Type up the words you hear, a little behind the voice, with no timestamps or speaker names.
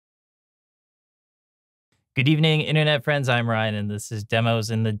Good evening, internet friends. I'm Ryan, and this is Demos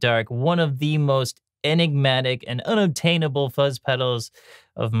in the Dark, one of the most enigmatic and unobtainable fuzz pedals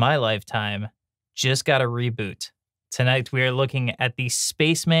of my lifetime. Just got a reboot. Tonight we are looking at the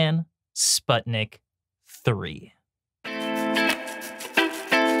Spaceman Sputnik III.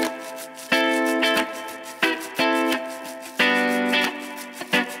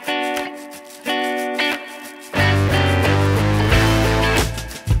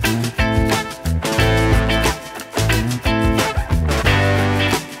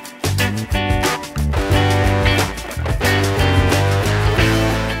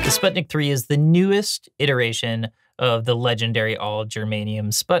 Sputnik III is the newest iteration of the legendary all-germanium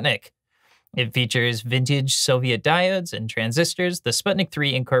Sputnik. It features vintage Soviet diodes and transistors. The Sputnik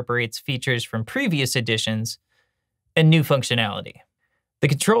III incorporates features from previous editions and new functionality. The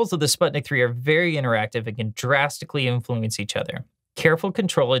controls of the Sputnik III are very interactive and can drastically influence each other. Careful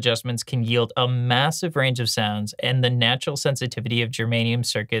control adjustments can yield a massive range of sounds, and the natural sensitivity of germanium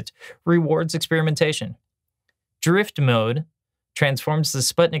circuits rewards experimentation. Drift mode transforms the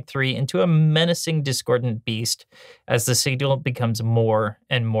Sputnik III into a menacing discordant beast as the signal becomes more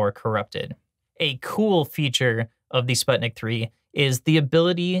and more corrupted. A cool feature of the Sputnik III is the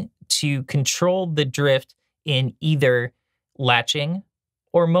ability to control the drift in either latching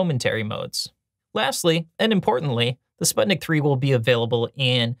or momentary modes. Lastly, and importantly, the Sputnik III will be available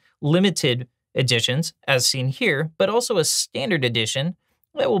in limited editions, as seen here, but also a standard edition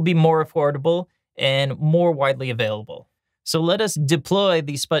that will be more affordable and more widely available. So let us deploy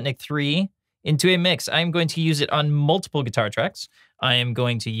the Sputnik III into a mix. I'm going to use it on multiple guitar tracks. I am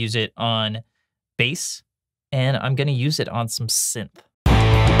going to use it on bass, and I'm going to use it on some synth.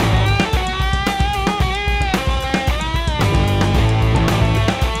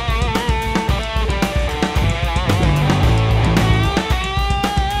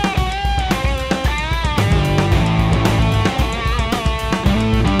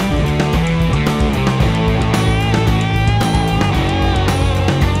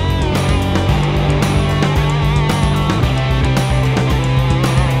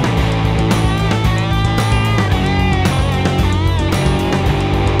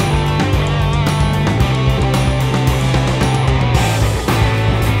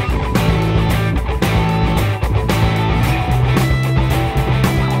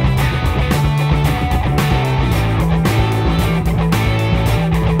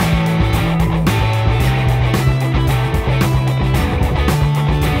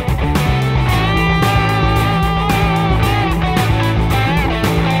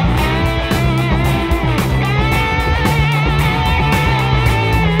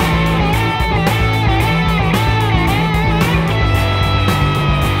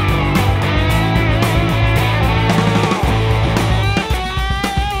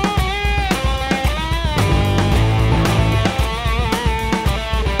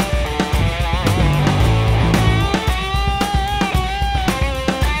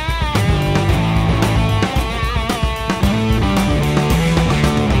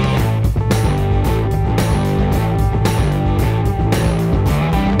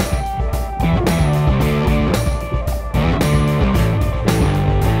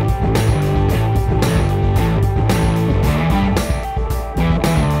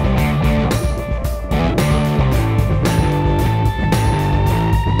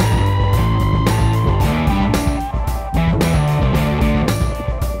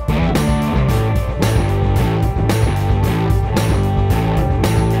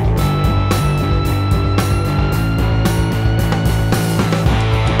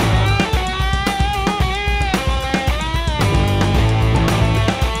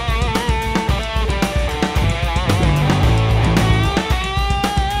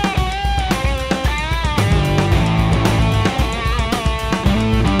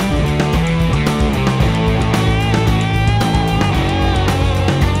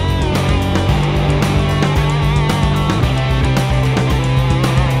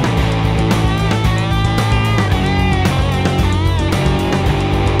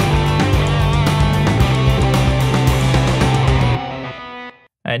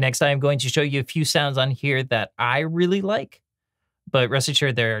 Next, I'm going to show you a few sounds on here that I really like, but rest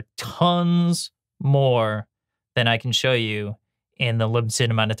assured there are tons more than I can show you in the limited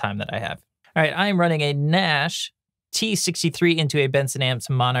amount of time that I have. All right, I'm running a Nash T63 into a Benson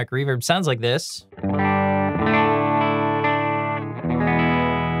Amps Monarch reverb. Sounds like this.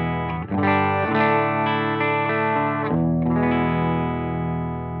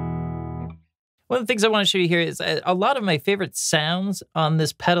 One of the things I want to show you here is a lot of my favorite sounds on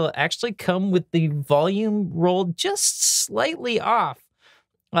this pedal actually come with the volume rolled just slightly off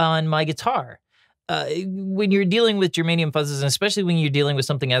on my guitar. when you're dealing with germanium fuzzes, and especially when you're dealing with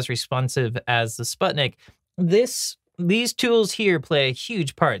something as responsive as the Sputnik, these tools here play a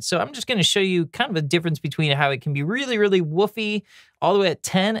huge part. So I'm just going to show you kind of a difference between how it can be really, really woofy all the way at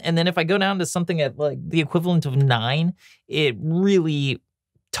 10. And then if I go down to something at like the equivalent of 9, it really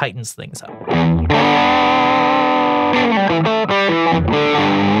tightens things up.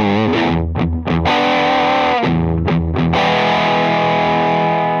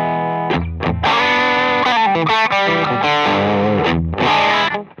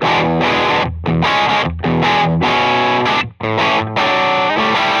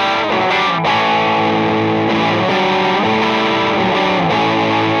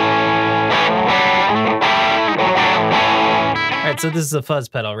 So this is a fuzz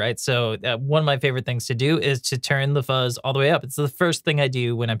pedal, right? So one of my favorite things to do is to turn the fuzz all the way up. It's the first thing I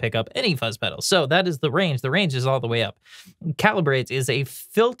do when I pick up any fuzz pedal. So that is the range. The range is all the way up. CALIBRATE is a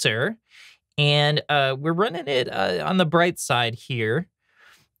filter, and we're running it on the bright side here.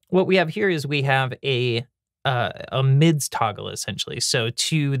 What we have here is we have a mids toggle, essentially. So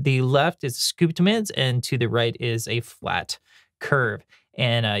to the left is scooped mids, and to the right is a flat curve.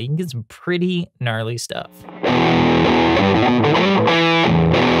 And you can get some pretty gnarly stuff.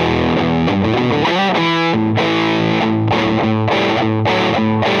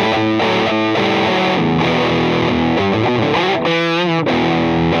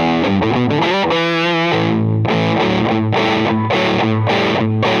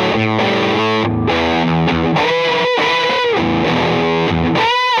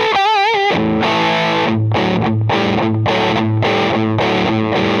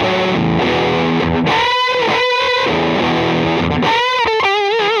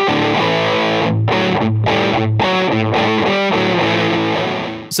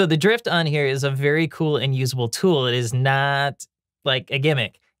 So the drift on here is a very cool and usable tool. It is not like a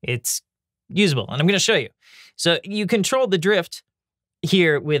gimmick. It's usable, and I'm going to show you. So you control the drift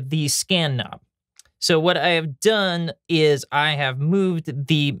here with the scan knob. So what I have done is I have moved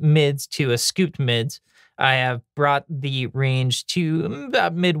the mids to a scooped mids. I have brought the range to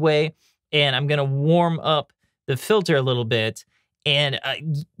about midway, and I'm going to warm up the filter a little bit. And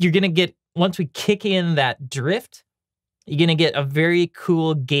you're going to get, once we kick in that drift, you're going to get a very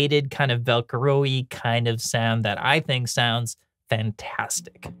cool gated kind of Velcro-y kind of sound that I think sounds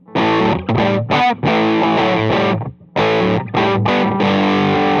fantastic.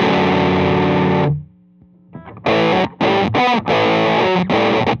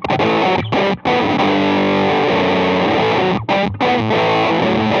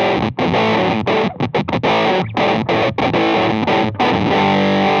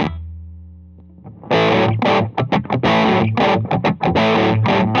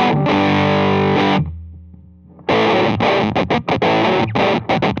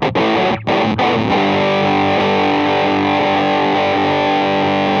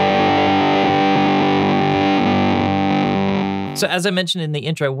 So as I mentioned in the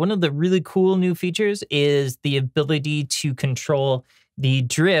intro, one of the really cool new features is the ability to control the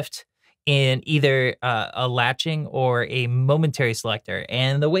drift in either a latching or a momentary selector.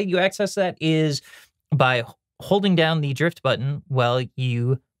 And the way you access that is by holding down the drift button while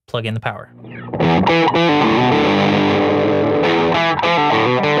you plug in the power.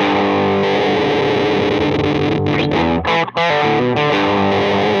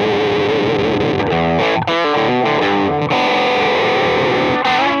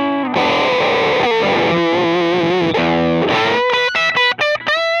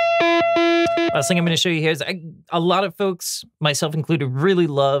 Last thing I'm going to show you here is a lot of folks, myself included, really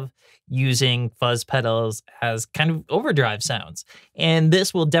love using fuzz pedals as kind of overdrive sounds. And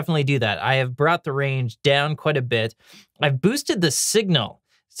this will definitely do that. I have brought the range down quite a bit. I've boosted the signal.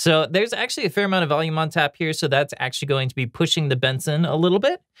 So there's actually a fair amount of volume on tap here. So that's actually going to be pushing the Benson a little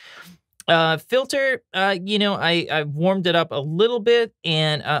bit. Filter, you know, I've warmed it up a little bit,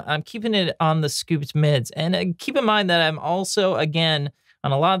 and I'm keeping it on the scooped mids. And keep in mind that I'm also, again,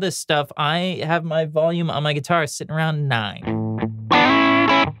 on a lot of this stuff, I have my volume on my guitar sitting around 9.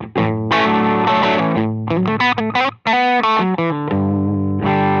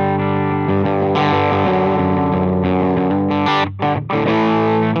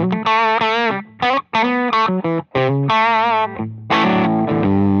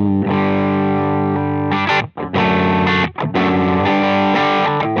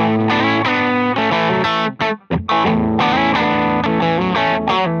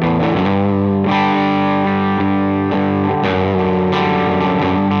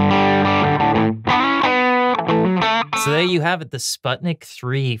 there you have it, the Sputnik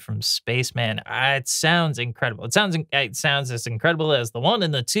III from Spaceman. It sounds incredible. It sounds as incredible as the 1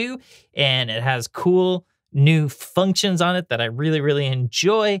 and the 2, and it has cool new functions on it that I really, really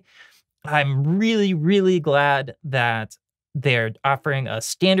enjoy. I'm really, really glad that they're offering a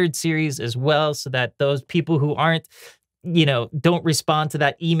standard series as well, so that those people who aren't, don't respond to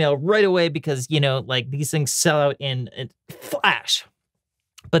that email right away because, like these things sell out in flash,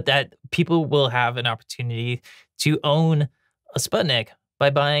 but that people will have an opportunity to own a Sputnik by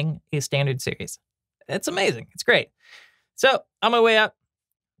buying a standard series. It's amazing. It's great. So on my way out,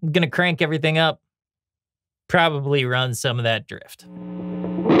 I'm going to crank everything up, probably run some of that drift.